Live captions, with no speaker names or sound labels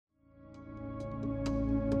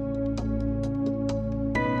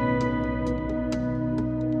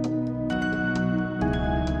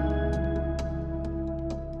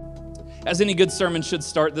As any good sermon should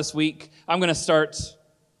start this week, I'm going to start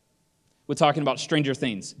with talking about Stranger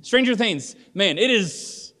Things. Stranger Things, man,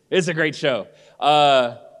 it's a great show.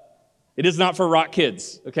 It is not for rock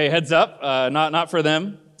kids, okay? Heads up, not for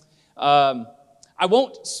them. I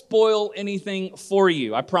won't spoil anything for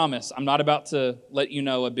you, I promise. I'm not about to let you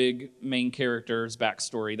know a big main character's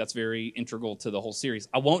backstory. That's very integral to the whole series.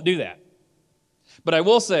 I won't do that. But I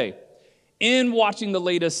will say, in watching the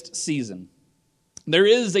latest season, there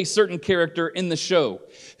is a certain character in the show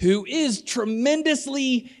who is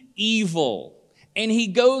tremendously evil. And he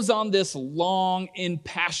goes on this long,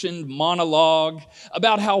 impassioned monologue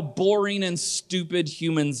about how boring and stupid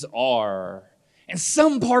humans are. And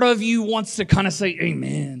some part of you wants to kind of say,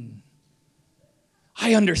 amen.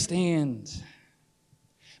 I understand.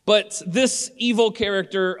 But this evil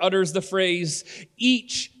character utters the phrase,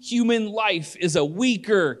 each human life is a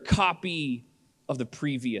weaker copy of the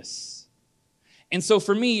previous. And so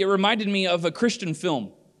for me, it reminded me of a Christian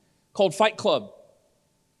film called Fight Club,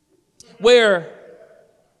 where,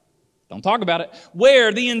 don't talk about it,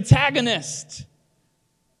 where the antagonist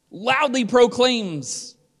loudly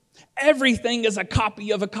proclaims, everything is a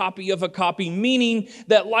copy of a copy of a copy, meaning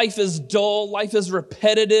that life is dull, life is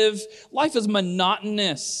repetitive, life is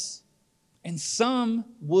monotonous. And some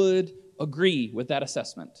would agree with that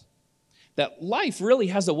assessment, that life really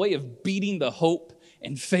has a way of beating the hope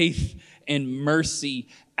and faith and mercy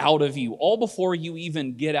out of you, all before you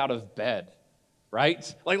even get out of bed,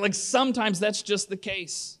 right? Like sometimes that's just the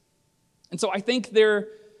case. And so I think that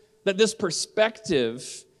this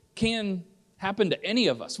perspective can happen to any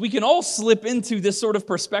of us. We can all slip into this sort of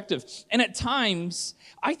perspective. And at times,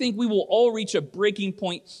 I think we will all reach a breaking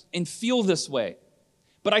point and feel this way.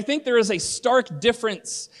 But I think there is a stark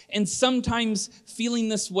difference in sometimes feeling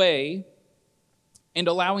this way and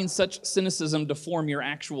allowing such cynicism to form your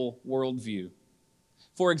actual worldview.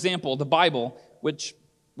 For example, the Bible, which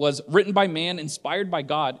was written by man, inspired by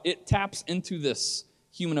God, it taps into this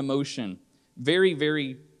human emotion very,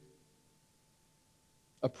 very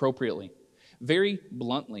appropriately. Very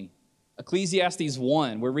bluntly. Ecclesiastes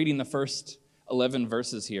 1, we're reading the first 11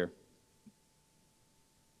 verses here.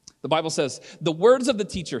 The Bible says, the words of the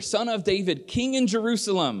teacher, son of David, king in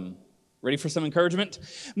Jerusalem. Ready for some encouragement?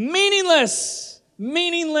 Meaningless,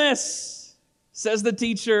 says the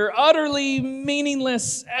teacher, utterly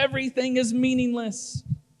meaningless. Everything is meaningless.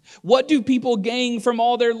 What do people gain from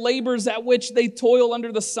all their labors at which they toil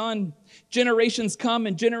under the sun? Generations come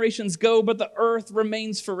and generations go, but the earth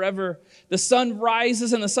remains forever. The sun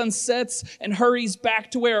rises and the sun sets and hurries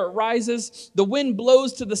back to where it rises. The wind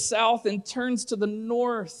blows to the south and turns to the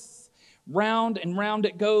north. Round and round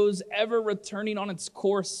it goes, ever returning on its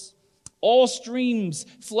course. All streams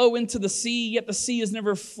flow into the sea, yet the sea is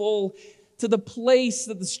never full. To the place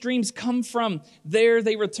that the streams come from, there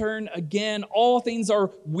they return again. All things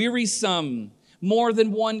are wearisome, more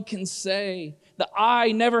than one can say. The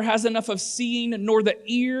eye never has enough of seeing, nor the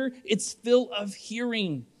ear its fill of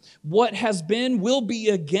hearing. What has been will be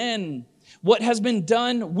again. What has been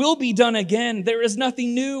done will be done again. There is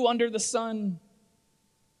nothing new under the sun.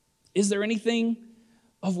 Is there anything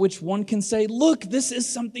of which one can say, look, this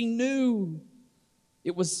is something new?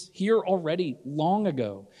 It was here already long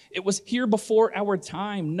ago. It was here before our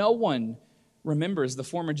time. No one remembers the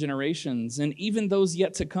former generations, and even those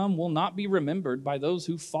yet to come will not be remembered by those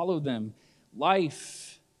who follow them.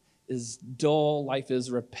 Life is dull, life is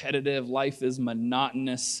repetitive, life is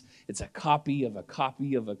monotonous. It's a copy of a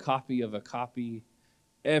copy of a copy of a copy.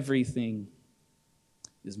 Everything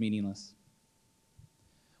is meaningless.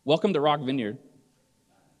 Welcome to Rock Vineyard.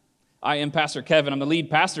 I am Pastor Kevin. I'm the lead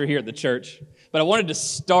pastor here at the church. But I wanted to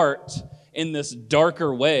start in this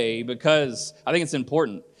darker way because I think it's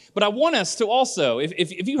important. But I want us to also,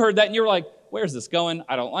 if you heard that and you were like, where's this going?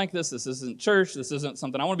 I don't like this. This isn't church. This isn't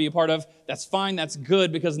something I want to be a part of. That's fine. That's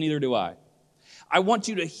good because neither do I. I want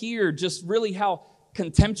you to hear just really how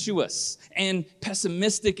contemptuous and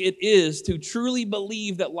pessimistic it is to truly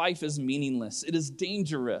believe that life is meaningless. It is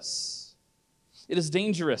dangerous. It is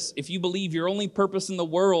dangerous if you believe your only purpose in the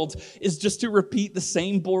world is just to repeat the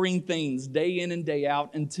same boring things day in and day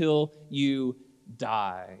out until you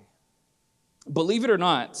die. Believe it or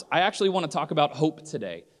not, I actually want to talk about hope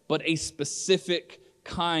today, but a specific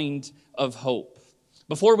kind of hope.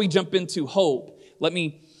 Before we jump into hope, let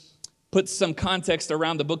me put some context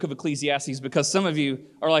around the book of Ecclesiastes because some of you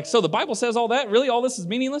are like, so the Bible says all that? Really? All this is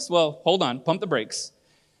meaningless? Well, hold on, pump the brakes.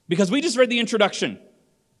 Because we just read the introduction.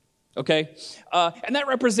 Okay? And that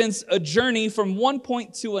represents a journey from one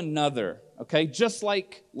point to another, okay? Just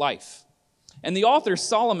like life. And the author,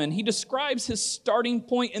 Solomon, he describes his starting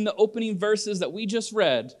point in the opening verses that we just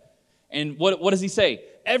read. And what does he say?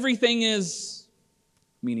 everything is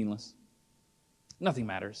meaningless. Nothing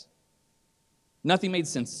matters. Nothing made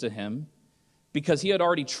sense to him because he had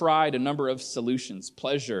already tried a number of solutions: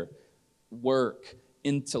 pleasure, work,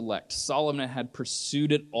 intellect. Solomon had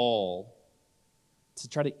pursued it all to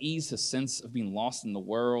try to ease his sense of being lost in the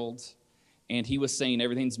world, and he was saying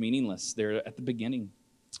everything's meaningless there at the beginning.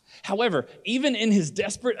 However, even in his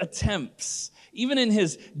desperate attempts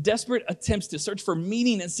to search for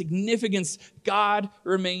meaning and significance, God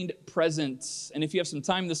remained present. And if you have some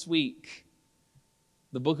time this week,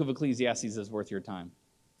 the book of Ecclesiastes is worth your time.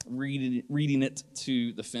 Reading it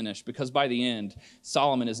to the finish, because by the end,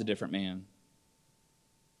 Solomon is a different man.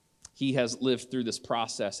 He has lived through this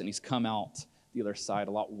process, and he's come out the other side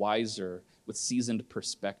a lot wiser, with seasoned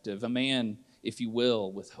perspective. A man, if you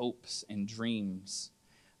will, with hopes and dreams.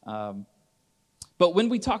 But when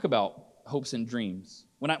we talk about hopes and dreams,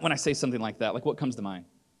 when I say something like that, like what comes to mind?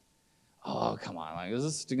 Oh, come on. Like, is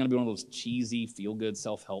this going to be one of those cheesy, feel-good,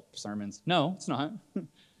 self-help sermons? No, it's not.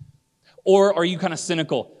 Or are you kind of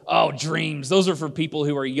cynical? Oh, dreams, those are for people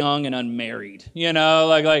who are young and unmarried. You know,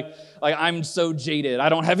 like I'm so jaded. I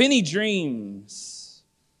don't have any dreams.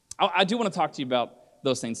 I do want to talk to you about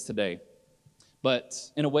those things today, but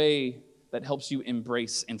in a way that helps you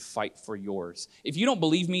embrace and fight for yours. If you don't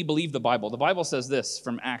believe me, believe the Bible. The Bible says this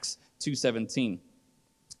from Acts 2:17.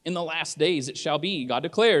 In the last days it shall be, God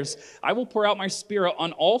declares, I will pour out my spirit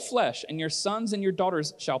on all flesh, and your sons and your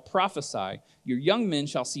daughters shall prophesy. Your young men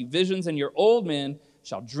shall see visions, and your old men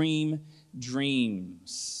shall dream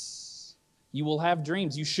dreams. You will have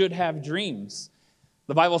dreams. You should have dreams.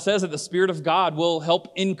 The Bible says that the Spirit of God will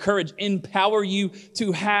help encourage, empower you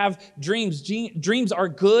to have dreams. Dreams are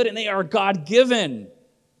good and they are God-given.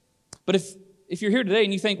 But if you're here today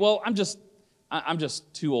and you think, well, I'm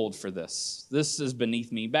just too old for this. This is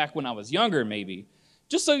beneath me. Back when I was younger, maybe.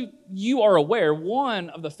 Just so you are aware, one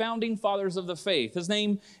of the founding fathers of the faith, his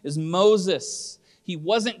name is Moses. He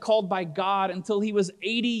wasn't called by God until he was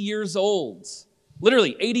 80 years old.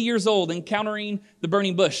 Literally 80 years old, encountering the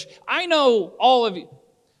burning bush. I know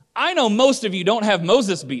most of you don't have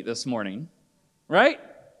Moses beat this morning, right?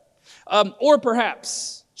 Or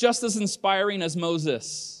perhaps, just as inspiring as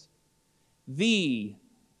Moses, the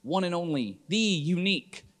one and only, the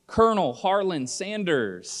unique Colonel Harlan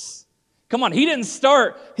Sanders. Come on, he didn't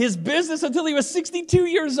start his business until he was 62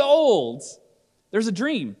 years old. There's a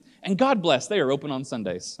dream. And God bless, they are open on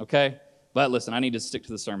Sundays, okay? But listen, I need to stick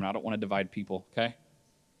to the sermon. I don't want to divide people, okay?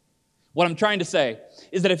 What I'm trying to say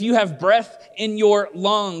is that if you have breath in your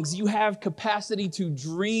lungs, you have capacity to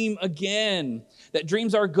dream again. That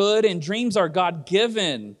dreams are good and dreams are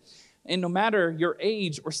God-given. And no matter your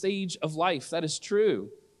age or stage of life, that is true.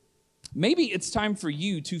 Maybe it's time for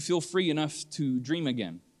you to feel free enough to dream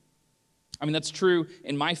again. I mean, that's true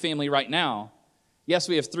in my family right now. Yes,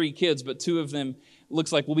 we have 3 kids, but 2 of them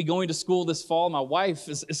looks like will be going to school this fall. My wife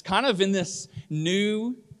is kind of in this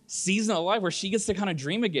new season of life where she gets to kind of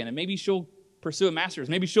dream again, and maybe she'll pursue a master's.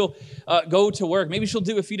 Maybe she'll go to work. Maybe she'll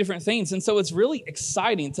do a few different things. And so it's really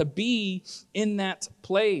exciting to be in that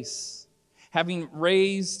place. Having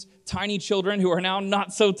raised tiny children who are now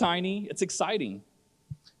not so tiny, it's exciting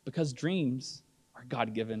because dreams are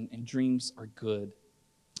God-given and dreams are good.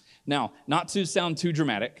 Now, not to sound too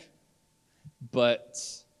dramatic, but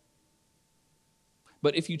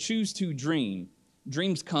if you choose to dream,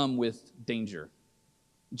 dreams come with danger.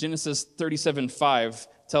 Genesis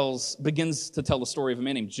 37:5 begins to tell the story of a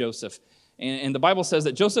man named Joseph. And the Bible says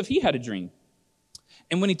that Joseph, he had a dream.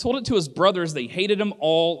 And when he told it to his brothers, they hated him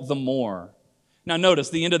all the more. Now notice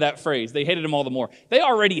the end of that phrase, they hated him all the more. They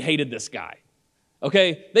already hated this guy,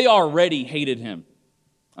 okay? They already hated him,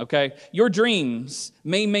 okay? Your dreams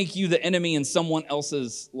may make you the enemy in someone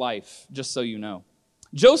else's life, just so you know.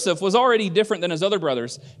 Joseph was already different than his other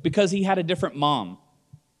brothers because he had a different mom.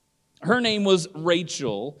 Her name was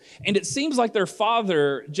Rachel, and it seems like their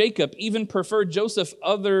father, Jacob, even preferred Joseph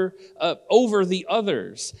over the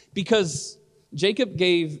others because Jacob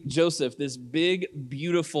gave Joseph this big,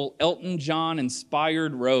 beautiful Elton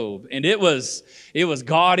John-inspired robe, and it was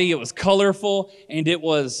gaudy, it was colorful, and it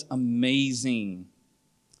was amazing.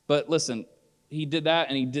 But listen, he did that,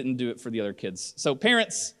 and he didn't do it for the other kids. So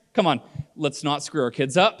parents, come on, let's not screw our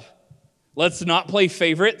kids up. Let's not play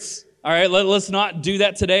favorites. All right, let's not do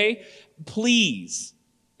that today. Please.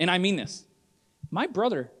 And I mean this. My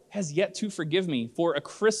brother has yet to forgive me for a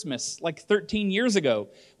Christmas like 13 years ago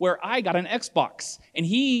where I got an Xbox and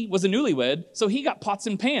he was a newlywed, so he got pots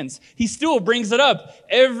and pans. He still brings it up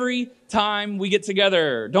every time we get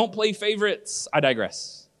together. Don't play favorites. I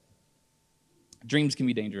digress. Dreams can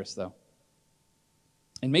be dangerous, though.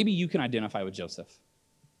 And maybe you can identify with Joseph.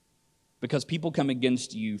 because people come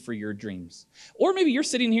against you for your dreams. Or maybe you're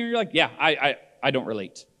sitting here and you're like, yeah, I don't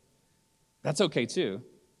relate. That's okay too.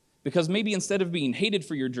 Because maybe instead of being hated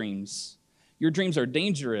for your dreams are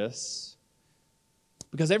dangerous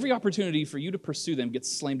because every opportunity for you to pursue them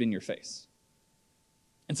gets slammed in your face.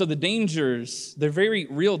 And so the dangers, the very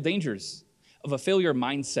real dangers of a failure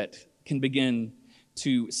mindset can begin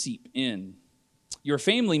to seep in. Your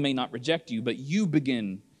family may not reject you, but you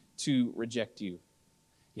begin to reject you.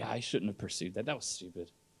 Yeah, I shouldn't have pursued that. That was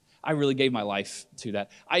stupid. I really gave my life to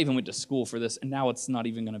that. I even went to school for this, and now it's not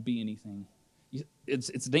even going to be anything. It's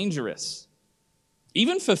dangerous.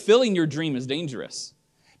 Even fulfilling your dream is dangerous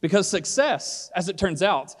because success, as it turns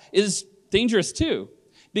out, is dangerous too.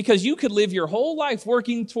 Because you could live your whole life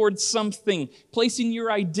working towards something, placing your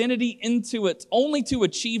identity into it, only to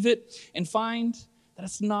achieve it and find that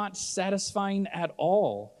it's not satisfying at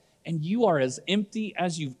all. And you are as empty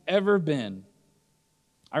as you've ever been.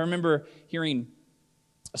 I remember hearing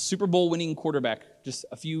a Super Bowl winning quarterback just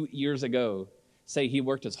a few years ago say he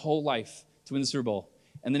worked his whole life to win the Super Bowl.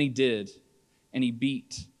 And then he did. And he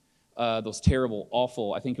beat those terrible,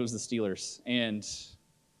 awful, I think it was the Steelers. And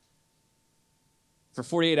for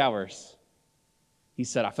 48 hours, he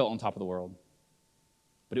said, I felt on top of the world.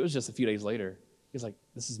 But it was just a few days later. He was like,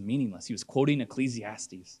 this is meaningless. He was quoting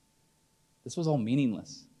Ecclesiastes. This was all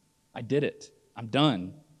meaningless. I did it. I'm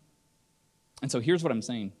done. And so here's what I'm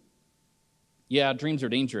saying. Yeah, dreams are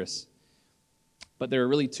dangerous, but there are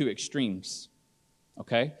really two extremes,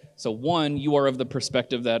 okay? So one, you are of the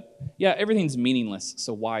perspective that, yeah, everything's meaningless,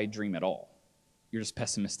 so why dream at all? You're just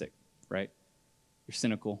pessimistic, right? You're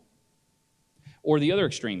cynical. Or the other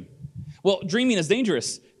extreme. Well, dreaming is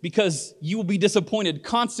dangerous because you will be disappointed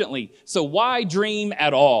constantly. So why dream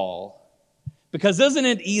at all? Because isn't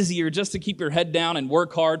it easier just to keep your head down and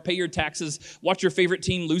work hard, pay your taxes, watch your favorite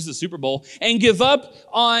team lose the Super Bowl, and give up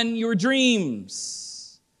on your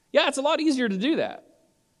dreams? Yeah, it's a lot easier to do that.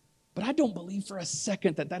 But I don't believe for a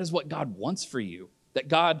second that that is what God wants for you, that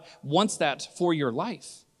God wants that for your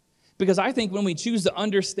life. Because I think when we choose to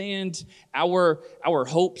understand our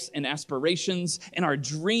hopes and aspirations and our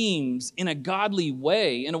dreams in a godly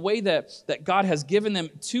way, in a way that God has given them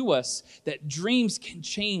to us, that dreams can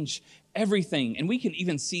change everything. And we can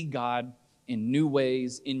even see God in new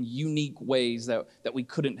ways, in unique ways that we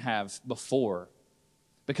couldn't have before.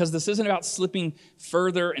 Because this isn't about slipping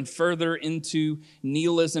further and further into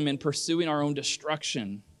nihilism and pursuing our own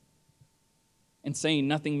destruction and saying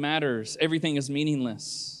nothing matters, everything is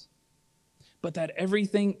meaningless. But that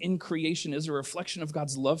everything in creation is a reflection of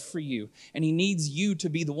God's love for you. And He needs you to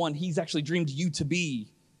be the one He's actually dreamed you to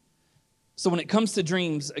be. So when it comes to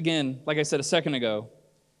dreams, again, like I said a second ago,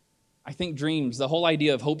 I think dreams, the whole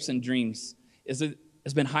idea of hopes and dreams, has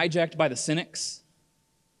been hijacked by the cynics,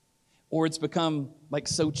 or it's become like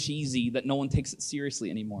so cheesy that no one takes it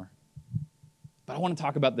seriously anymore. But I want to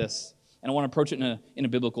talk about this, and I want to approach it in a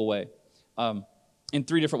biblical way, in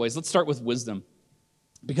three different ways. Let's start with wisdom.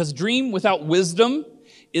 Because dream without wisdom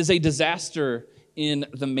is a disaster in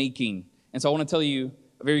the making. And so I want to tell you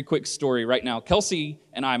a very quick story right now. Kelsey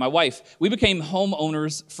and I, my wife, we became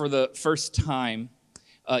homeowners for the first time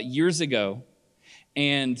years ago.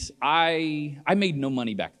 And I made no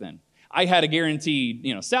money back then. I had a guaranteed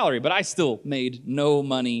salary, but I still made no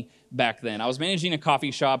money back then. I was managing a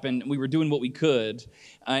coffee shop, and we were doing what we could.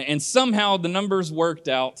 And somehow the numbers worked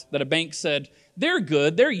out that a bank said, they're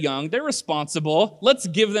good, they're young, they're responsible, let's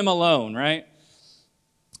give them a loan, right?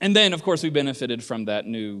 And then, of course, we benefited from that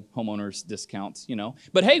new homeowner's discount,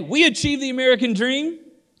 But hey, we achieved the American dream.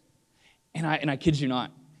 And I kid you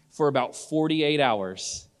not, for about 48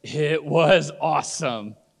 hours, it was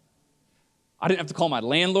awesome. I didn't have to call my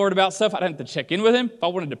landlord about stuff. I didn't have to check in with him. If I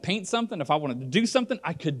wanted to paint something, if I wanted to do something,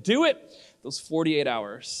 I could do it. Those 48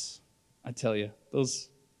 hours, I tell you,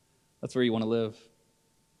 that's where you want to live.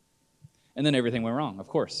 And then everything went wrong, of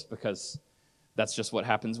course, because that's just what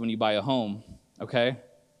happens when you buy a home, okay?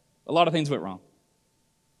 A lot of things went wrong.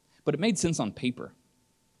 But it made sense on paper.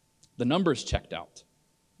 The numbers checked out.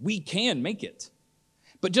 We can make it.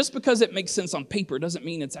 But just because it makes sense on paper doesn't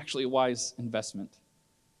mean it's actually a wise investment.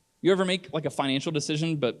 You ever make like a financial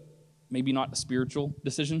decision, but maybe not a spiritual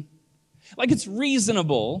decision? Like it's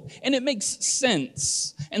reasonable and it makes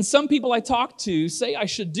sense. And some people I talk to say I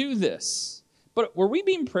should do this. But were we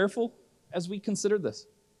being prayerful as we consider this?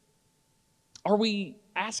 Are we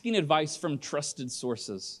asking advice from trusted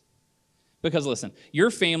sources? Because listen,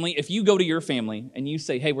 your family, if you go to your family and you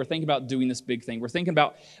say, hey, we're thinking about doing this big thing. We're thinking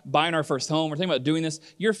about buying our first home. We're thinking about doing this.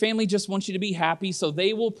 Your family just wants you to be happy, so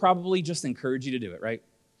they will probably just encourage you to do it, right?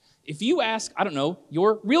 If you ask, I don't know,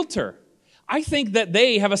 your realtor, I think that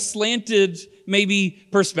they have a slanted, maybe,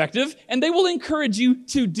 perspective, and they will encourage you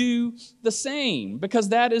to do the same, because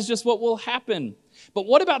that is just what will happen. But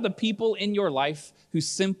what about the people in your life who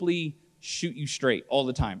simply shoot you straight all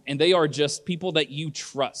the time, and they are just people that you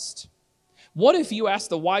trust? What if you ask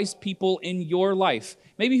the wise people in your life,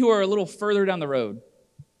 maybe who are a little further down the road,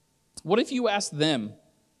 what if you ask them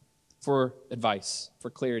for advice, for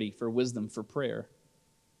clarity, for wisdom, for prayer?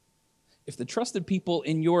 If the trusted people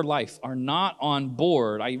in your life are not on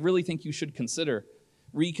board, I really think you should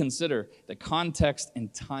reconsider the context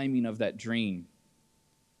and timing of that dream.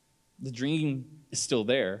 The dream is still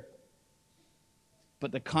there,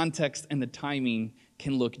 but the context and the timing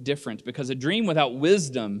can look different, because a dream without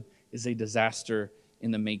wisdom is a disaster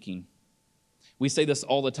in the making. We say this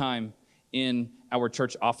all the time in our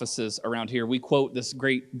church offices around here. We quote this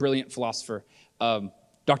great, brilliant philosopher,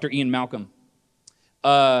 Dr. Ian Malcolm,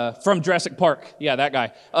 from Jurassic Park. Yeah, that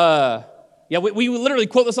guy. We literally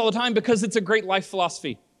quote this all the time because it's a great life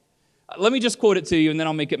philosophy. Let me just quote it to you, and then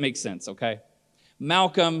I'll make it make sense, okay?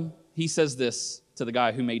 Malcolm, he says this to the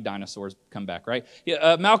guy who made dinosaurs come back, right?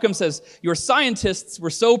 Malcolm says, "Your scientists were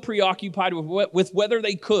so preoccupied with whether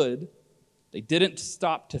they could, they didn't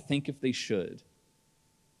stop to think if they should."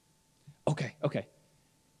 Okay.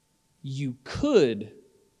 You could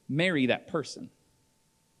marry that person.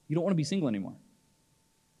 You don't want to be single anymore.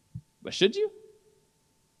 But should you?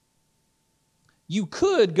 You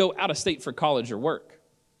could go out of state for college or work.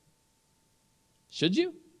 Should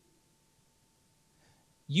you?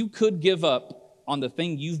 You could give up on the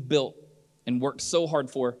thing you've built and worked so hard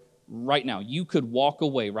for right now. You could walk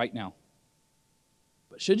away right now.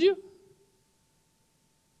 But should you?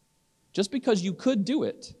 Just because you could do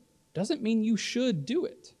it doesn't mean you should do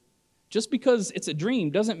it. Just because it's a dream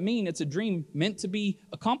doesn't mean it's a dream meant to be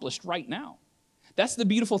accomplished right now. That's the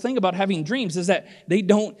beautiful thing about having dreams, is that they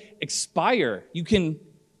don't expire. You can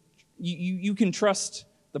trust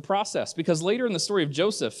the process, because later in the story of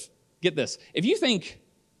Joseph, get this, if you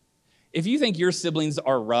think your siblings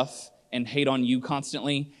are rough and hate on you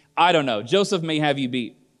constantly, I don't know, Joseph may have you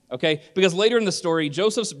beat, okay? Because later in the story,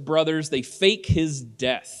 Joseph's brothers, they fake his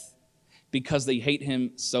death because they hate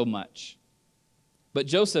him so much. But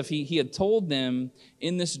Joseph, he had told them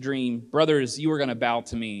in this dream, "Brothers, you are going to bow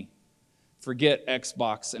to me. Forget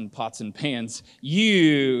Xbox and pots and pans.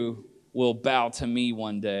 You will bow to me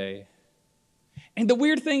one day." And the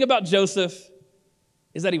weird thing about Joseph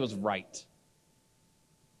is that he was right.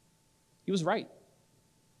 He was right.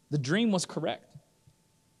 The dream was correct.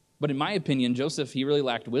 But in my opinion, Joseph, he really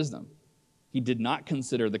lacked wisdom. He did not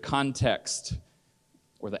consider the context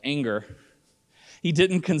or the anger. He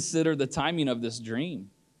didn't consider the timing of this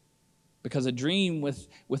dream. Because a dream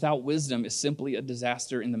without wisdom is simply a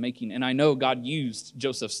disaster in the making. And I know God used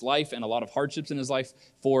Joseph's life and a lot of hardships in his life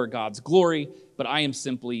for God's glory, but I am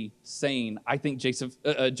simply saying I think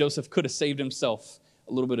Joseph could have saved himself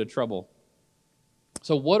a little bit of trouble.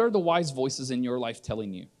 So what are the wise voices in your life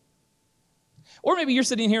telling you? Or maybe you're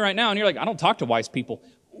sitting here right now and you're like, "I don't talk to wise people."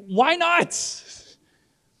 Why not?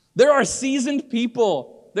 There are seasoned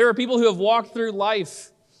people. There are people who have walked through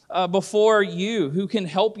life before you, who can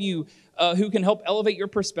help you, who can help elevate your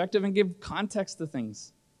perspective and give context to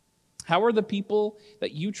things. How are the people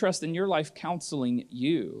that you trust in your life counseling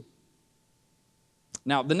you?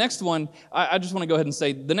 Now, the next one, I just want to go ahead and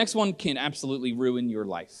say, the next one can absolutely ruin your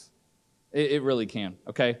life. It really can,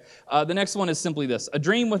 okay? The next one is simply this: a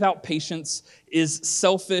dream without patience is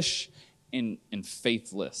selfish and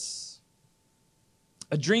faithless.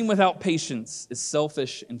 A dream without patience is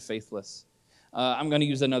selfish and faithless. I'm going to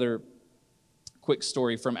use another quick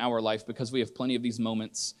story from our life, because we have plenty of these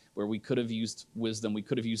moments where we could have used wisdom, we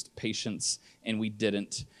could have used patience, and we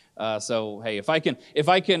didn't. So hey, if I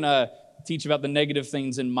can teach about the negative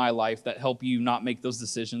things in my life that help you not make those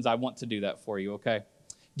decisions, I want to do that for you, okay?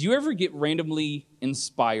 Do you ever get randomly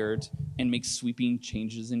inspired and make sweeping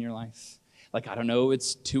changes in your life? Like, I don't know,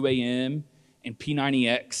 it's 2 a.m. and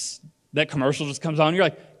P90X, that commercial just comes on, and you're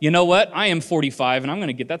like, "You know what? I am 45, and I'm going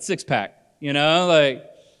to get that six-pack. I'm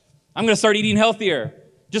going to start eating healthier."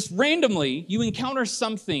 Just randomly, you encounter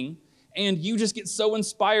something, and you just get so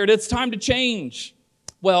inspired. It's time to change.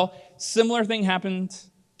 Well, similar thing happened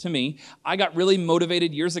to me. I got really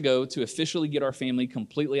motivated years ago to officially get our family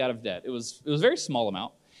completely out of debt. It was a very small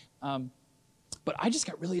amount, but I just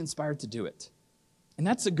got really inspired to do it. And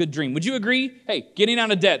that's a good dream. Would you agree? Hey, getting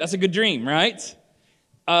out of debt, that's a good dream, right?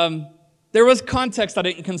 There was context I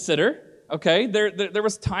didn't consider, okay? There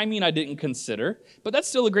was timing I didn't consider, but that's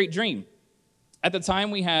still a great dream. At the time,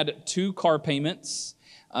 we had 2 car payments,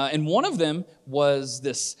 and one of them was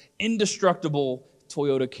this indestructible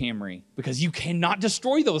Toyota Camry because you cannot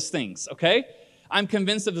destroy those things, okay? I'm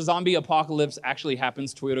convinced if the zombie apocalypse actually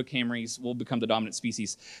happens, Toyota Camrys will become the dominant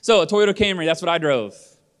species. So a Toyota Camry, that's what I drove.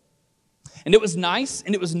 And it was nice,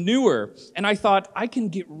 and it was newer. And I thought, I can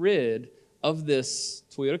get rid of this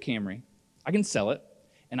Toyota Camry. I can sell it,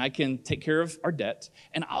 and I can take care of our debt,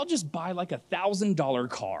 and I'll just buy like $1,000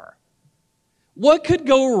 car. What could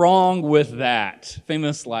go wrong with that?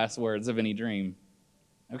 Famous last words of any dream.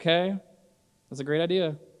 Okay? That's a great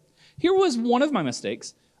idea. Here was one of my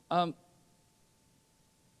mistakes. I'm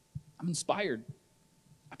inspired.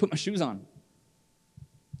 I put my shoes on.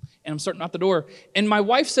 And I'm starting out the door. And my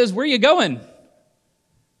wife says, "Where are you going?" And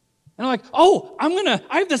I'm like, "Oh, I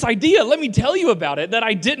have this idea. Let me tell you about it," that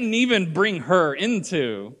I didn't even bring her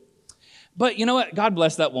into. But you know what? God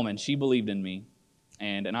bless that woman. She believed in me.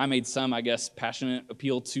 And I made some, I guess, passionate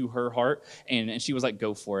appeal to her heart. And she was like,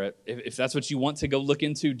 "Go for it. If that's what you want to go look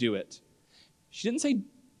into, do it." She didn't say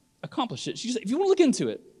accomplish it. She said, "If you want to look into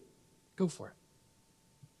it, go for it.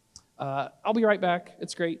 I'll be right back.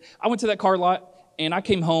 It's great." I went to that car lot, and I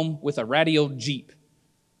came home with a radio Jeep.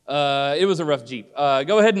 It was a rough Jeep.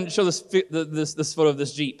 Go ahead and show this photo of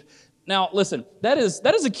this Jeep. Now, listen, that is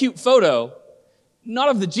a cute photo, not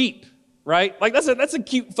of the Jeep, right? Like that's a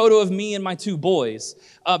cute photo of me and my two boys.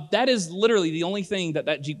 That is literally the only thing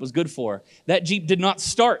that Jeep was good for. That Jeep did not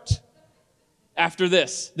start after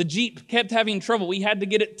this. The Jeep kept having trouble. We had to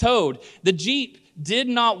get it towed. The Jeep did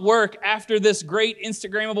not work after this great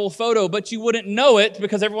Instagrammable photo, but you wouldn't know it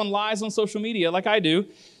because everyone lies on social media like I do.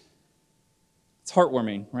 It's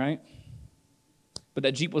heartwarming, right? But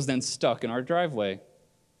that Jeep was then stuck in our driveway.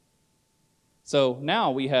 So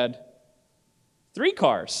now we had 3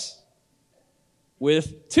 cars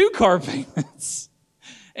with 2 car payments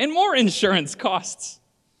and more insurance costs.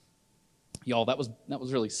 Y'all, that was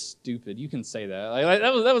really stupid. You can say that.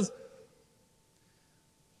 That was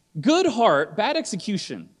good heart, bad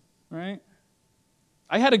execution, right?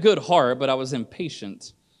 I had a good heart, but I was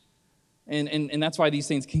impatient. And that's why these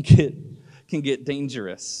things can get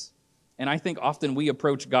dangerous. And I think often we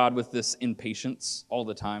approach God with this impatience all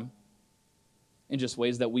the time in just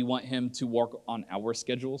ways that we want him to work on our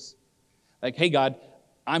schedules. Like, "Hey, God,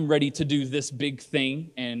 I'm ready to do this big thing,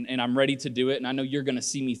 and I'm ready to do it, and I know you're going to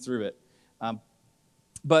see me through it."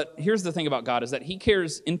 But here's the thing about God is that he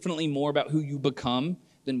cares infinitely more about who you become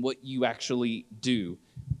than what you actually do.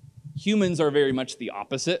 Humans are very much the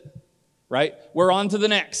opposite, right? We're on to the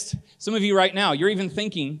next. Some of you right now, you're even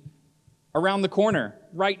thinking around the corner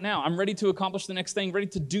right now. I'm ready to accomplish the next thing, ready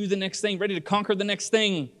to do the next thing, ready to conquer the next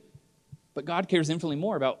thing. But God cares infinitely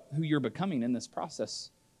more about who you're becoming in this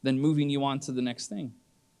process than moving you on to the next thing.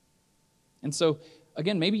 And so,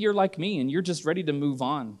 again, maybe you're like me and you're just ready to move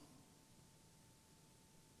on.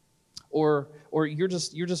 Or you're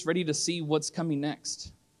just ready to see what's coming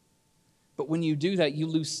next. But when you do that, you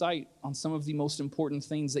lose sight on some of the most important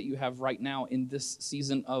things that you have right now in this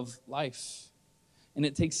season of life. And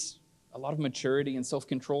it takes a lot of maturity and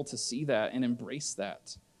self-control to see that and embrace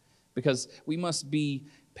that. Because we must be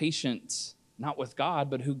patient, not with God,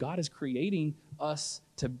 but who God is creating us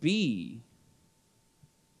to be.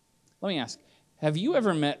 Let me ask, have you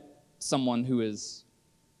ever met someone who is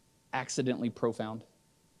accidentally profound?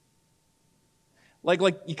 Like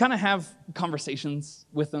you kind of have conversations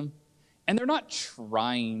with them, and they're not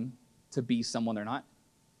trying to be someone they're not.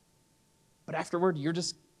 But afterward, you're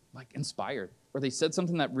just like inspired, or they said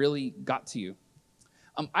something that really got to you.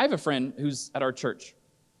 I have a friend who's at our church.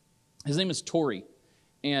 His name is Tori,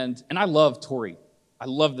 and I love Tori. I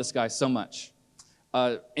love this guy so much.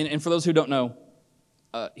 And for those who don't know,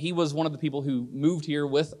 he was one of the people who moved here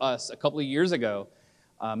with us a couple of years ago,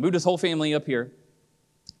 moved his whole family up here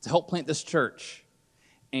to help plant this church.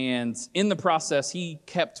 And in the process, he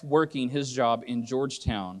kept working his job in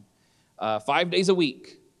Georgetown 5 days a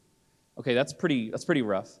week. Okay, that's pretty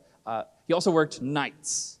rough. He also worked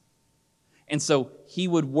nights. And so he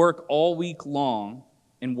would work all week long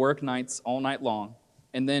and work nights all night long.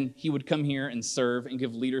 And then he would come here and serve and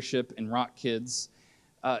give leadership and rock kids.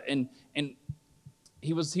 And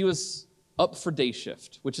he was up for day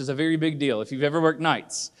shift, which is a very big deal. If you've ever worked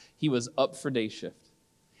nights, he was up for day shift.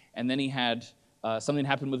 And then he had something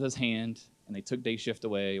happened with his hand, and they took day shift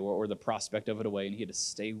away, or the prospect of it away, and he had to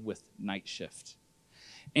stay with night shift.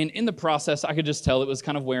 And in the process, I could just tell it was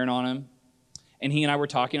kind of wearing on him. And he and I were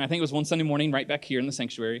talking. I think it was one Sunday morning right back here in the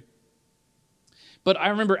sanctuary. But I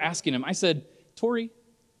remember asking him, I said, "Tori,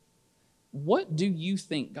 what do you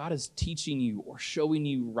think God is teaching you or showing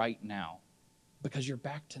you right now? Because you're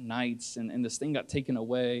back to nights, and this thing got taken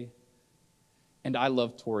away." And I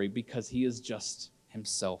love Tori because he is just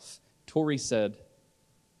himself. Tori said,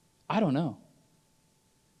 "I don't know.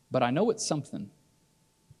 but I know it's something,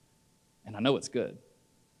 and I know it's good.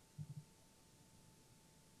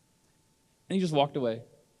 And he just walked away.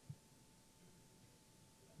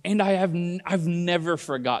 And I've never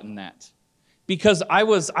forgotten that. Because I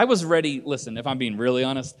was ready, listen, if I'm being really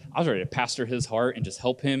honest, I was ready to pastor his heart and just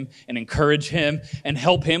help him and encourage him and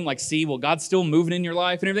help him see, well, God's still moving in your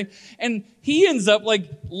life and everything. And he ends up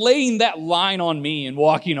laying that line on me and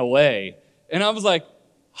walking away. And I was like,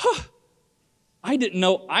 I didn't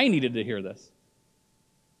know I needed to hear this.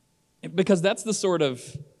 Because that's the sort of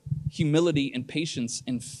humility and patience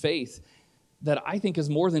and faith that I think is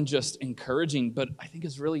more than just encouraging, but I think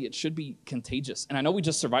it should be contagious. And I know we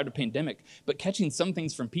just survived a pandemic, but catching some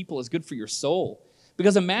things from people is good for your soul.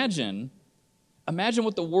 Because imagine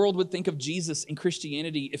what the world would think of Jesus and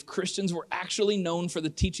Christianity if Christians were actually known for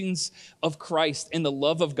the teachings of Christ and the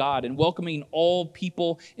love of God and welcoming all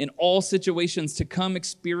people in all situations to come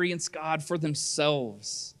experience God for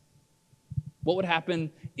themselves. What would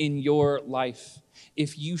happen in your life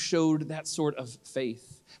if you showed that sort of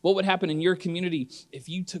faith? What would happen in your community if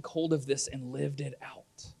you took hold of this and lived it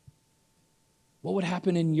out? What would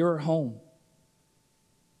happen in your home?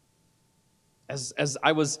 As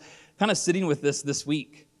I was kind of sitting with this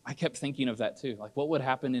week, I kept thinking of that too. What would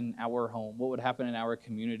happen in our home? What would happen in our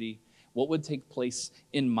community? What would take place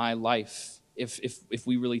in my life if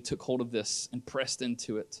we really took hold of this and pressed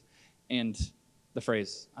into it? And the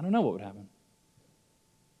phrase, I don't know what would happen.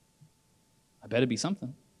 I bet it'd be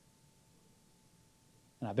something.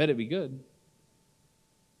 And I bet it'd be good.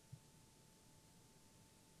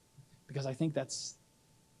 Because I think that's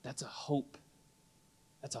a hope.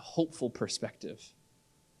 That's a hopeful perspective.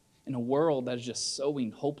 In a world that is just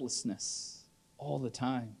sowing hopelessness all the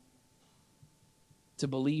time. To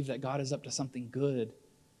believe that God is up to something good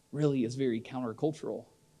really is very countercultural,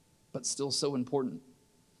 but still so important.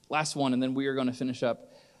 Last one, and then we are going to finish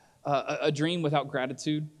up. A dream without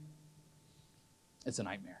gratitude, it's a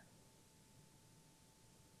nightmare.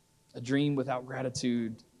 A dream without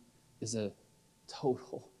gratitude is a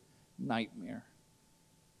total nightmare.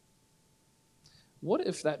 What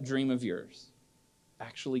if that dream of yours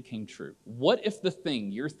actually came true? What if the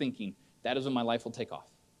thing you're thinking, that is when my life will take off?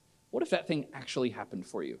 What if that thing actually happened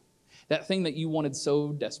for you? That thing that you wanted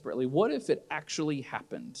so desperately, what if it actually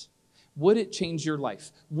happened? Would it change your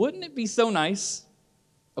life? Wouldn't it be so nice?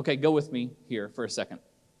 Okay, go with me here for a second.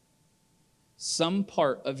 Some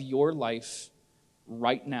part of your life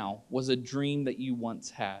right now was a dream that you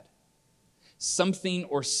once had. Something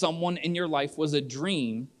or someone in your life was a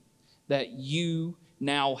dream that you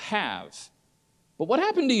now have. But what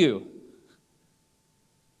happened to you?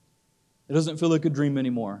 It doesn't feel like a dream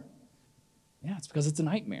anymore. Yeah, it's because it's a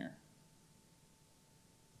nightmare.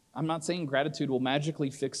 I'm not saying gratitude will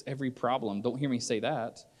magically fix every problem. Don't hear me say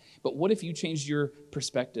that. But what if you changed your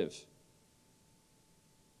perspective?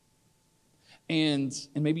 And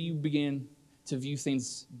maybe you began to view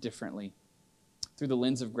things differently through the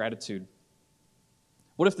lens of gratitude.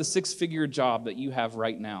 What if the 6-figure job that you have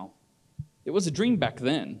right now, it was a dream back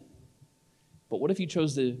then, but what if you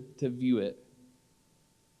chose to view it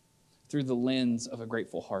through the lens of a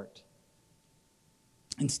grateful heart?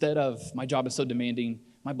 Instead of, my job is so demanding,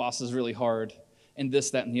 my boss is really hard, and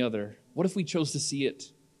this, that, and the other, what if we chose to see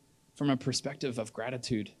it from a perspective of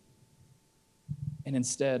gratitude? And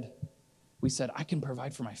instead, we said, I can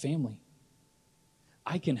provide for my family.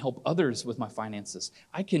 I can help others with my finances.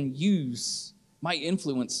 I can use my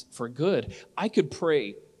influence for good. I could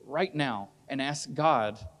pray right now and ask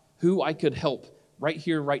God who I could help right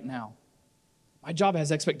here, right now. My job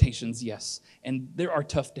has expectations, yes, and there are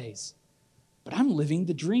tough days. But I'm living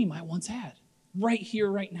the dream I once had right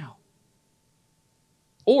here, right now.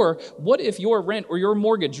 Or what if your rent or your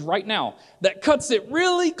mortgage right now that cuts it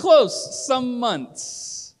really close some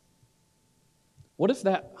months? What if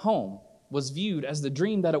that home was viewed as the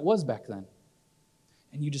dream that it was back then?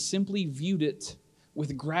 And you just simply viewed it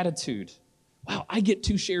with gratitude. Wow, I get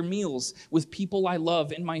to share meals with people I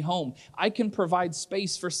love in my home. I can provide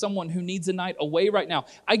space for someone who needs a night away right now.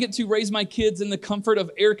 I get to raise my kids in the comfort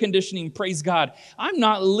of air conditioning, praise God. I'm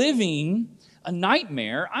not living a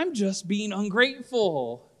nightmare. I'm just being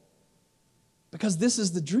ungrateful. Because this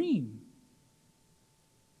is the dream.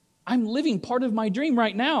 I'm living part of my dream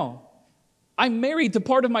right now. I'm married to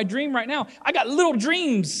part of my dream right now. I got little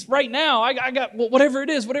dreams right now. I got whatever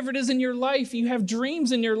it is in your life. You have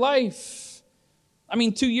dreams in your life.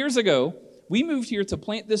 2 years ago, we moved here to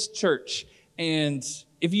plant this church. And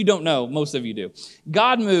if you don't know, most of you do.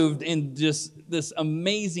 God moved in just this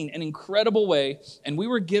amazing and incredible way. And we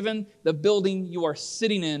were given the building you are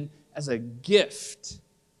sitting in as a gift.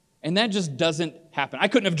 And that just doesn't happen. I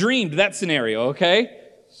couldn't have dreamed that scenario, okay?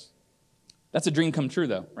 That's a dream come true,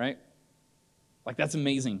 though, right? Like, that's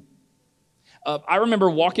amazing. I remember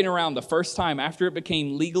walking around the first time after it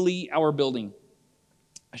became legally our building.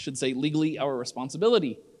 I should say legally our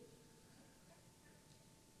responsibility.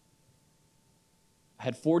 I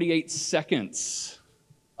had 48 seconds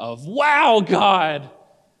of, wow, God,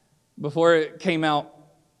 before it came out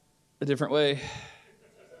a different way.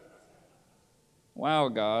 Wow,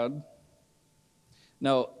 God.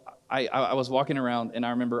 No, I was walking around, and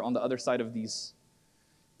I remember on the other side of these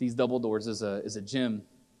double doors is a gym.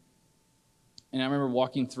 And I remember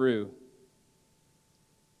walking through,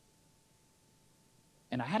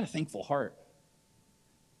 and I had a thankful heart.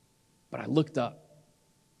 But I looked up,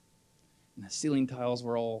 and the ceiling tiles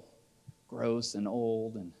were all gross and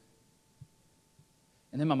old, and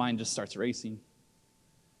then my mind just starts racing,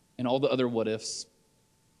 and all the other what ifs.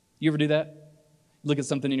 You ever do that? Look at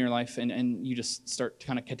something in your life, and you just start to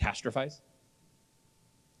kind of catastrophize.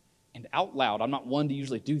 And out loud, I'm not one to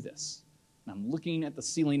usually do this, and I'm looking at the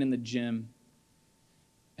ceiling in the gym,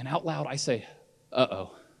 and out loud I say,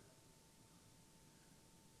 uh-oh.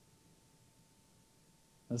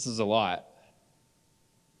 This is a lot.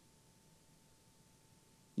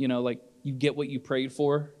 You know, like, you get what you prayed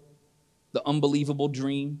for, the unbelievable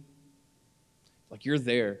dream. Like, you're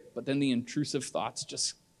there, but then the intrusive thoughts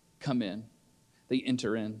just come in. They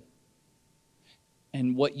enter in.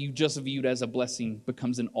 And what you just viewed as a blessing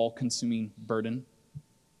becomes an all-consuming burden.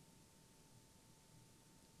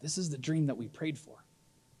 This is the dream that we prayed for.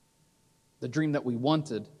 The dream that we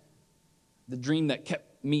wanted. The dream that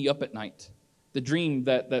kept me up at night. The dream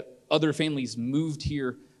that other families moved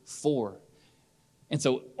here for. And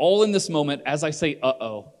so all in this moment, as I say,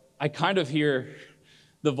 uh-oh, I kind of hear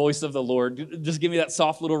the voice of the Lord. Just give me that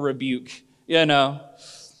soft little rebuke, you know.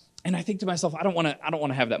 And I think to myself, I don't want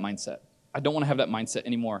to have that mindset. I don't want to have that mindset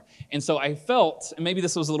anymore. And so I felt, and maybe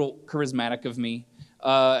this was a little charismatic of me,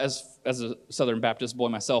 as a Southern Baptist boy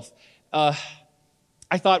myself, I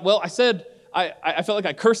thought, well, I felt like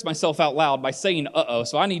I cursed myself out loud by saying, uh-oh,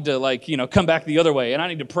 so I need to, come back the other way, and I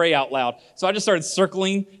need to pray out loud. So I just started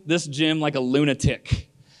circling this gym like a lunatic.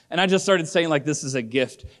 And I just started saying, this is a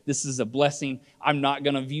gift. This is a blessing. I'm not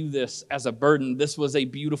going to view this as a burden. This was a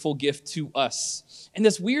beautiful gift to us. And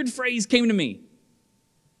this weird phrase came to me.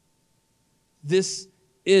 This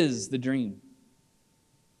is the dream.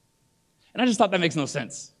 And I just thought that makes no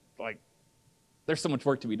sense. There's so much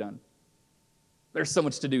work to be done. There's so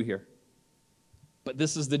much to do here. But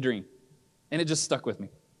this is the dream. And it just stuck with me.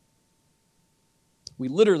 We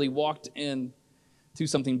literally walked into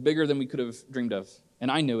something bigger than we could have dreamed of. And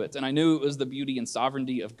I knew it. And I knew it was the beauty and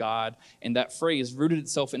sovereignty of God. And that phrase rooted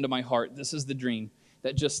itself into my heart. This is the dream.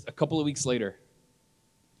 That just a couple of weeks later,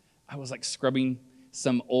 I was scrubbing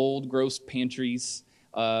some old gross pantries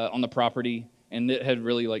on the property. And it had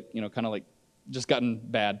really just gotten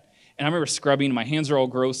bad. And I remember scrubbing. My hands are all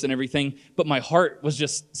gross and everything. But my heart was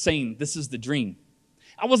just saying, this is the dream.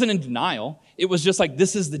 I wasn't in denial. It was just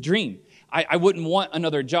this is the dream. I wouldn't want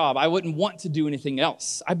another job. I wouldn't want to do anything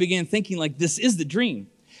else. I began thinking this is the dream.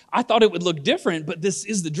 I thought it would look different, but this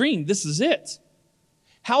is the dream. This is it.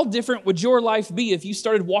 How different would your life be if you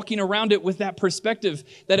started walking around it with that perspective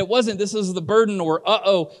that it wasn't this is the burden or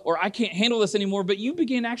uh-oh or I can't handle this anymore, but you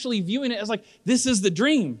began actually viewing it as this is the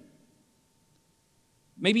dream.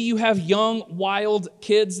 Maybe you have young, wild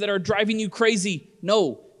kids that are driving you crazy.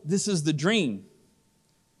 No, this is the dream.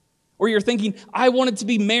 Or you're thinking, I wanted to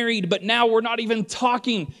be married, but now we're not even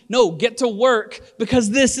talking. No, get to work because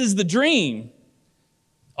this is the dream.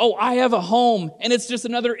 Oh, I have a home and it's just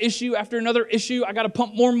another issue after another issue. I got to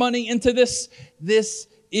pump more money into this. This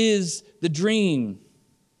is the dream.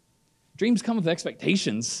 Dreams come with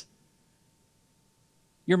expectations.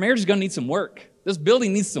 Your marriage is going to need some work. This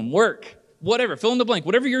building needs some work. Whatever, fill in the blank.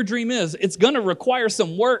 Whatever your dream is, it's going to require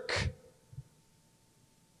some work.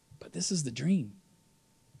 But this is the dream.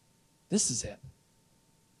 This is it.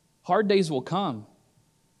 Hard days will come.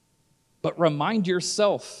 But remind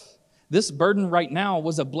yourself, this burden right now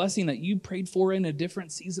was a blessing that you prayed for in a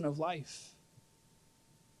different season of life.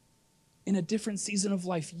 In a different season of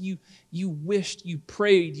life, you wished, you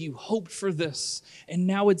prayed, you hoped for this, and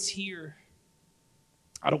now it's here.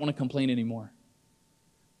 I don't want to complain anymore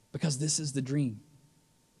because this is the dream.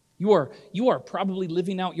 You are probably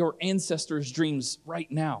living out your ancestors' dreams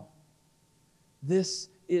right now. This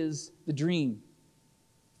is the dream.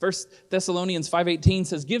 1 Thessalonians 5:18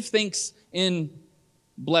 says, give thanks in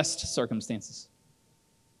blessed circumstances.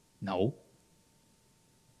 No.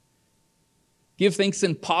 Give thanks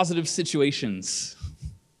in positive situations.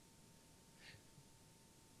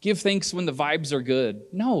 Give thanks when the vibes are good.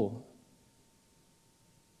 No.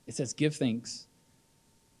 It says give thanks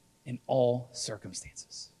in all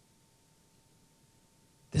circumstances.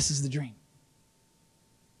 This is the dream.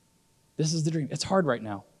 This is the dream. It's hard right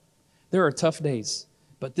now. There are tough days,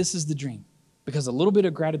 but this is the dream, because a little bit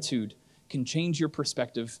of gratitude can change your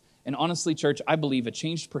perspective. And honestly, church, I believe a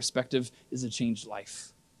changed perspective is a changed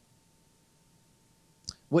life.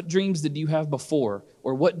 What dreams did you have before,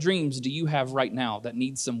 or what dreams do you have right now that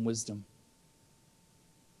need some wisdom?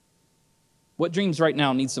 What dreams right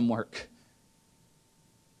now need some work?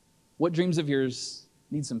 What dreams of yours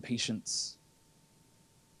need some patience?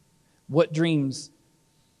 What dreams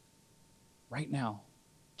right now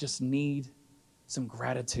just need some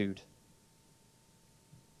gratitude?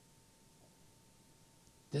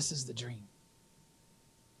 This is the dream.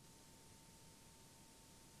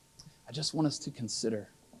 I just want us to consider,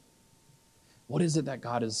 what is it that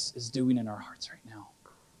God is doing in our hearts right now?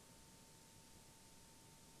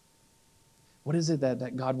 What is it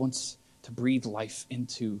that God wants to breathe life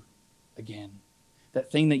into again?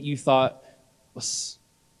 That thing that you thought was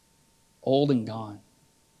old and gone.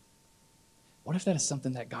 What if that is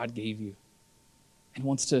something that God gave you and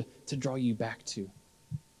wants to draw you back to?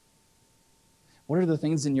 What are the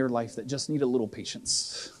things in your life that just need a little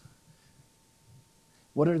patience?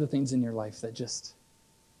 What are the things in your life that just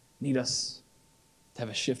need us to have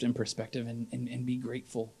a shift in perspective and be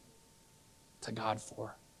grateful to God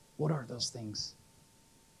for? What are those things?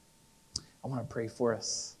 I want to pray for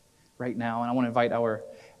us right now, and I want to invite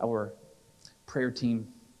our prayer team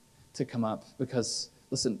to come up, because,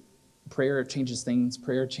 listen, prayer changes things.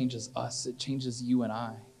 Prayer changes us. It changes you and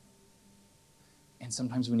I. And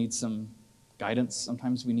sometimes we need some guidance.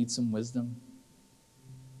 Sometimes we need some wisdom.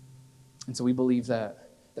 And so we believe that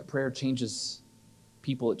prayer changes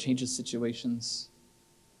people. It changes situations.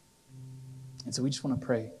 And so we just want to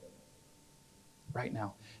pray right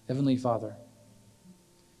now. Heavenly Father,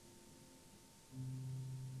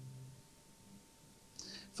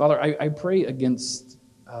 I pray against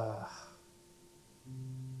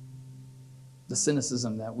the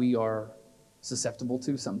cynicism that we are susceptible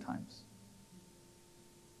to sometimes.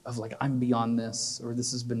 Of like, I'm beyond this, or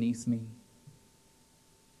this is beneath me.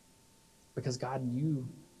 Because God, you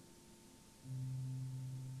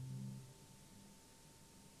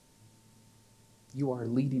are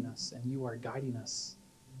leading us and you are guiding us.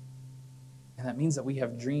 And that means that we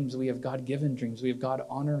have dreams. We have God-given dreams. We have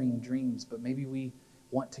God-honoring dreams, but maybe we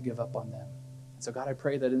want to give up on them. So God, I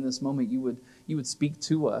pray that in this moment you would speak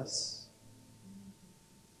to us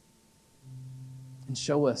and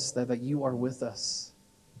show us that you are with us.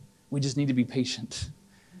 We just need to be patient.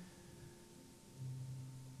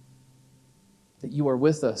 That you are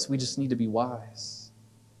with us. We just need to be wise.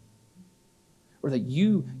 Or that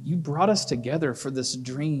you brought us together for this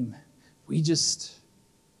dream. We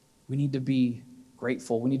need to be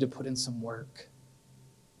grateful. We need to put in some work.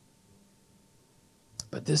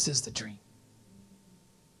 But this is the dream.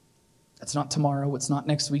 It's not tomorrow. It's not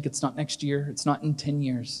next week. It's not next year. It's not in 10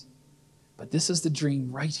 years. But this is the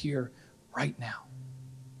dream right here, right now.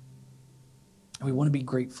 And we want to be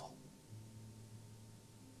grateful.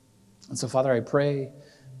 And so, Father, I pray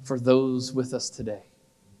for those with us today,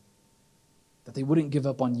 that they wouldn't give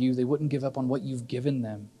up on you. They wouldn't give up on what you've given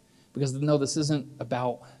them. Because no, this isn't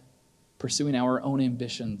about pursuing our own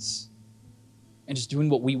ambitions and just doing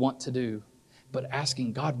what we want to do, but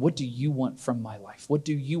asking, God, what do you want from my life? What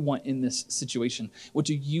do you want in this situation? What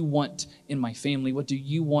do you want in my family? What do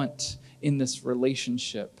you want in this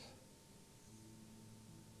relationship?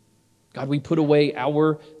 God, we put away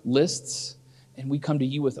our lists and we come to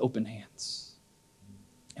you with open hands.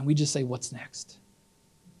 And we just say, what's next?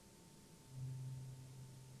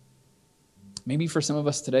 Maybe for some of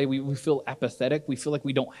us today, we feel apathetic. We feel like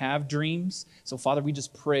we don't have dreams. So, Father, we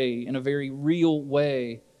just pray in a very real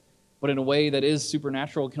way, but in a way that is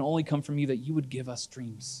supernatural. It can only come from you, that you would give us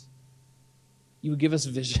dreams. You would give us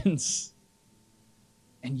visions.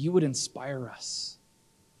 And you would inspire us.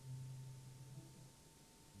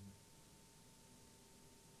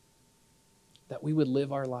 That we would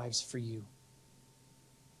live our lives for you.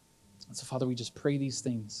 And so, Father, we just pray these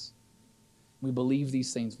things. We believe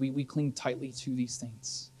these things. We cling tightly to these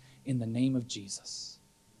things in the name of Jesus.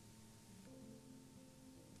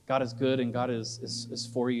 God is good and God is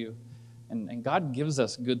for you. And God gives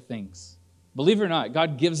us good things. Believe it or not,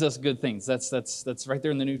 God gives us good things. That's right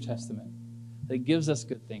there in the New Testament. He gives us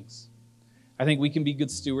good things. I think we can be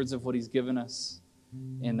good stewards of what He's given us.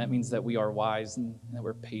 And that means that we are wise and that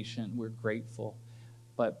we're patient, we're grateful.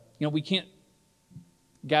 But, we can't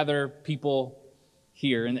gather people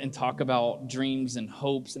here and talk about dreams and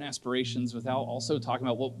hopes and aspirations without also talking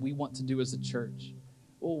about what we want to do as a church.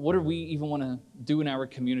 Well, what do we even want to do in our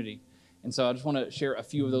community? And so I just want to share a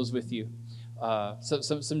few of those with you.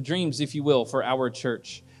 Some dreams, if you will, for our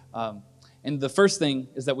church. And the first thing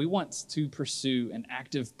is that we want to pursue an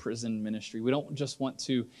active prison ministry. We don't just want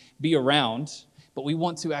to be around, but we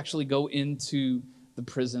want to actually go into the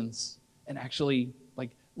prisons and actually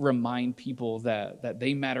remind people that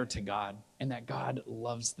they matter to God and that God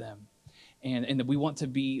loves them. And that we want to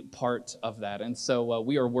be part of that. And so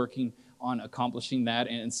we are working on accomplishing that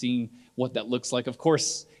and seeing what that looks like. Of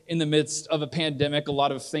course, in the midst of a pandemic, a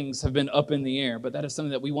lot of things have been up in the air, but that is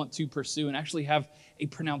something that we want to pursue and actually have a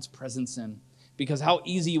pronounced presence in. Because how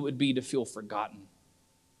easy it would be to feel forgotten,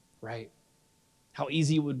 right? How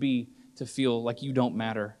easy it would be to feel like you don't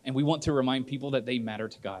matter. And we want to remind people that they matter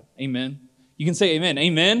to God. Amen? You can say amen.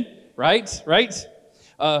 Amen? Right?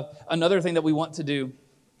 Another thing that we want to do,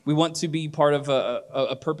 we want to be part of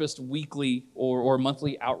a purposed weekly or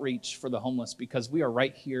monthly outreach for the homeless, because we are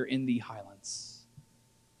right here in the Highlands.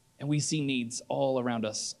 And we see needs all around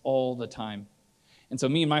us all the time. And so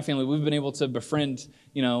me and my family, we've been able to befriend,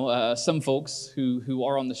 some folks who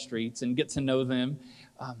are on the streets and get to know them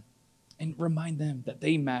and remind them that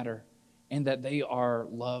they matter and that they are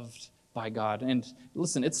loved by God. And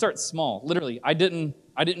listen, it starts small. Literally, I didn't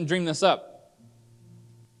dream this up.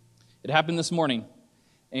 It happened this morning,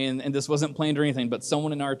 and this wasn't planned or anything, but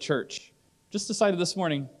someone in our church just decided this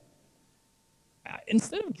morning,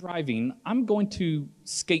 instead of driving, I'm going to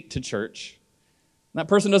skate to church. That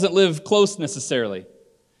person doesn't live close necessarily.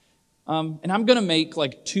 And I'm going to make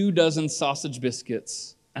 24 sausage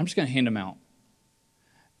biscuits. I'm just going to hand them out.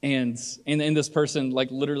 And this person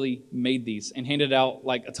literally made these and handed out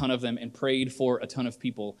a ton of them and prayed for a ton of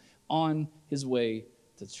people on his way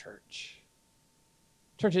to church.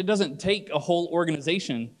 Church, it doesn't take a whole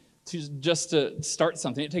organization to start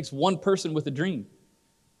something. It takes one person with a dream.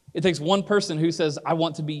 It takes one person who says, I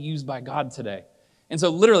want to be used by God today. And so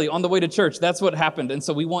literally on the way to church, that's what happened. And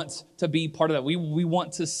so we want to be part of that. We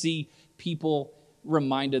want to see people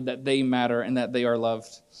reminded that they matter and that they are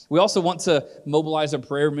loved. We also want to mobilize a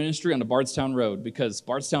prayer ministry on the Bardstown Road, because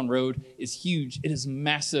Bardstown Road is huge. It is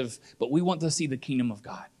massive, but we want to see the kingdom of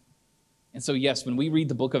God. And so yes, when we read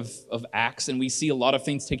the book of Acts and we see a lot of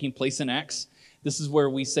things taking place in Acts, this is where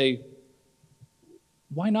we say,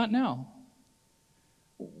 why not now?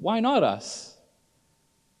 Why not us?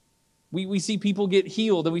 We see people get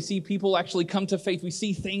healed, and we see people actually come to faith. We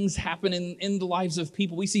see things happen in the lives of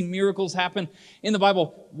people. We see miracles happen in the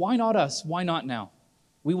Bible. Why not us? Why not now?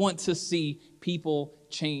 We want to see people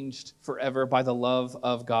changed forever by the love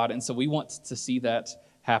of God, and so we want to see that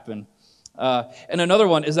happen. And another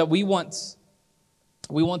one is that we want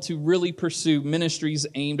to really pursue ministries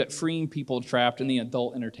aimed at freeing people trapped in the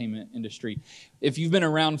adult entertainment industry. If you've been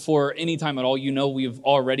around for any time at all, you know we've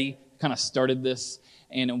already kind of started this,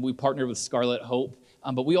 and we partnered with Scarlet Hope.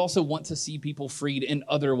 But we also want to see people freed in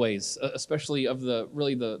other ways, especially of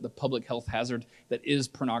the public health hazard that is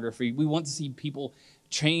pornography. We want to see people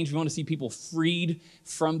change. We want to see people freed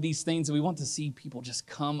from these things, and we want to see people just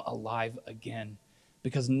come alive again,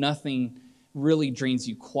 because nothing really drains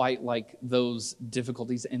you quite like those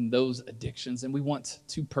difficulties and those addictions. And we want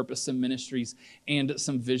to purpose some ministries and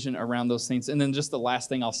some vision around those things. And then just the last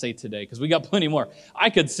thing I'll say today, because we got plenty more. I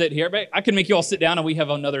could sit here, but I could make you all sit down and we have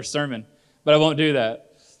another sermon, but I won't do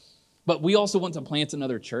that. But we also want to plant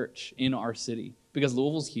another church in our city, because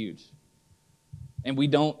Louisville's huge. And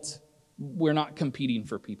we're not competing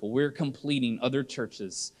for people. We're completing other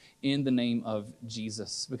churches in the name of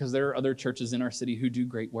Jesus, because there are other churches in our city who do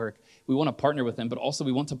great work. We want to partner with them, but also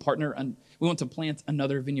we want to plant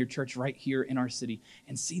another Vineyard Church right here in our city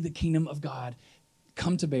and see the kingdom of God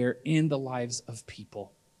come to bear in the lives of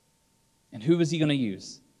people. And who is he going to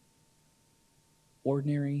use?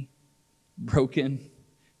 Ordinary, broken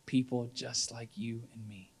people just like you and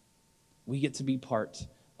me. We get to be part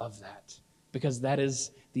of that, because that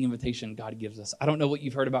is the invitation God gives us. I don't know what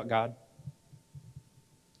you've heard about God,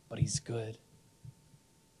 but he's good.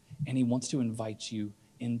 And he wants to invite you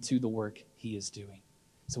into the work he is doing.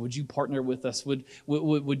 So would you partner with us?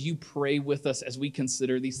 Would you pray with us as we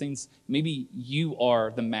consider these things? Maybe you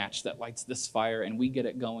are the match that lights this fire, and we get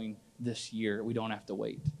it going this year. We don't have to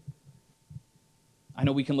wait. I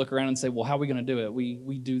know we can look around and say, well, how are we going to do it?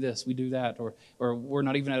 We do this, we do that, or we're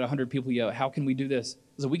not even at 100 people yet. How can we do this?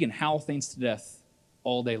 So we can howl things to death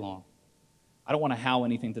all day long. I don't want to howl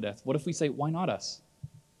anything to death. What if we say, why not us?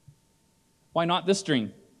 Why not this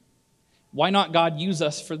dream? Why not God use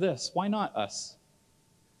us for this? Why not us?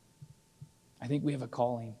 I think we have a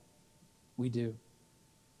calling. We do.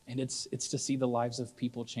 And it's to see the lives of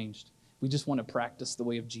people changed. We just want to practice the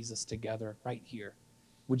way of Jesus together right here.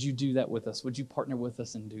 Would you do that with us? Would you partner with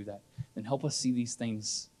us and do that? Then help us see these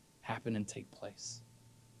things happen. happen and take place.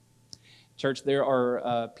 Church, there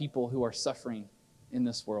are people who are suffering in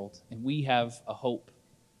this world, and we have a hope.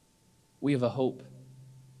 We have a hope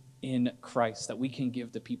in Christ that we can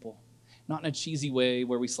give to people. Not in a cheesy way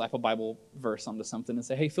where we slap a Bible verse onto something and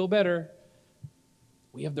say, hey, feel better.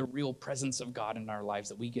 We have the real presence of God in our lives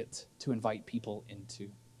that we get to invite people into.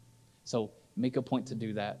 So make a point to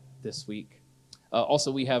do that this week.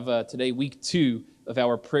 Also, we have today, week 2 of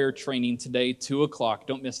our prayer training today, 2 o'clock.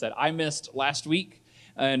 Don't miss that. I missed last week,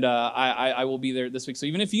 and I will be there this week. So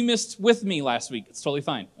even if you missed with me last week, it's totally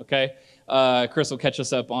fine, okay? Chris will catch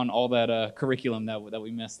us up on all that curriculum that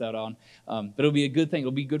we missed out on. But it'll be a good thing.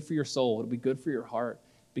 It'll be good for your soul. It'll be good for your heart,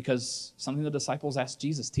 because something the disciples asked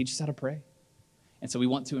Jesus, teach us how to pray. And so we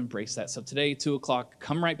want to embrace that. So today, 2 o'clock,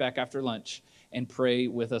 come right back after lunch and pray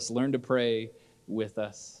with us. Learn to pray with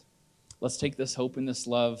us. Let's take this hope and this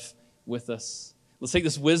love with us. Let's take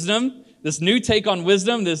this wisdom, this new take on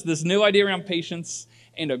wisdom, this new idea around patience,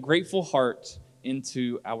 and a grateful heart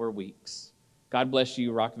into our weeks. God bless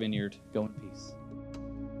you, Rock Vineyard. Go in peace.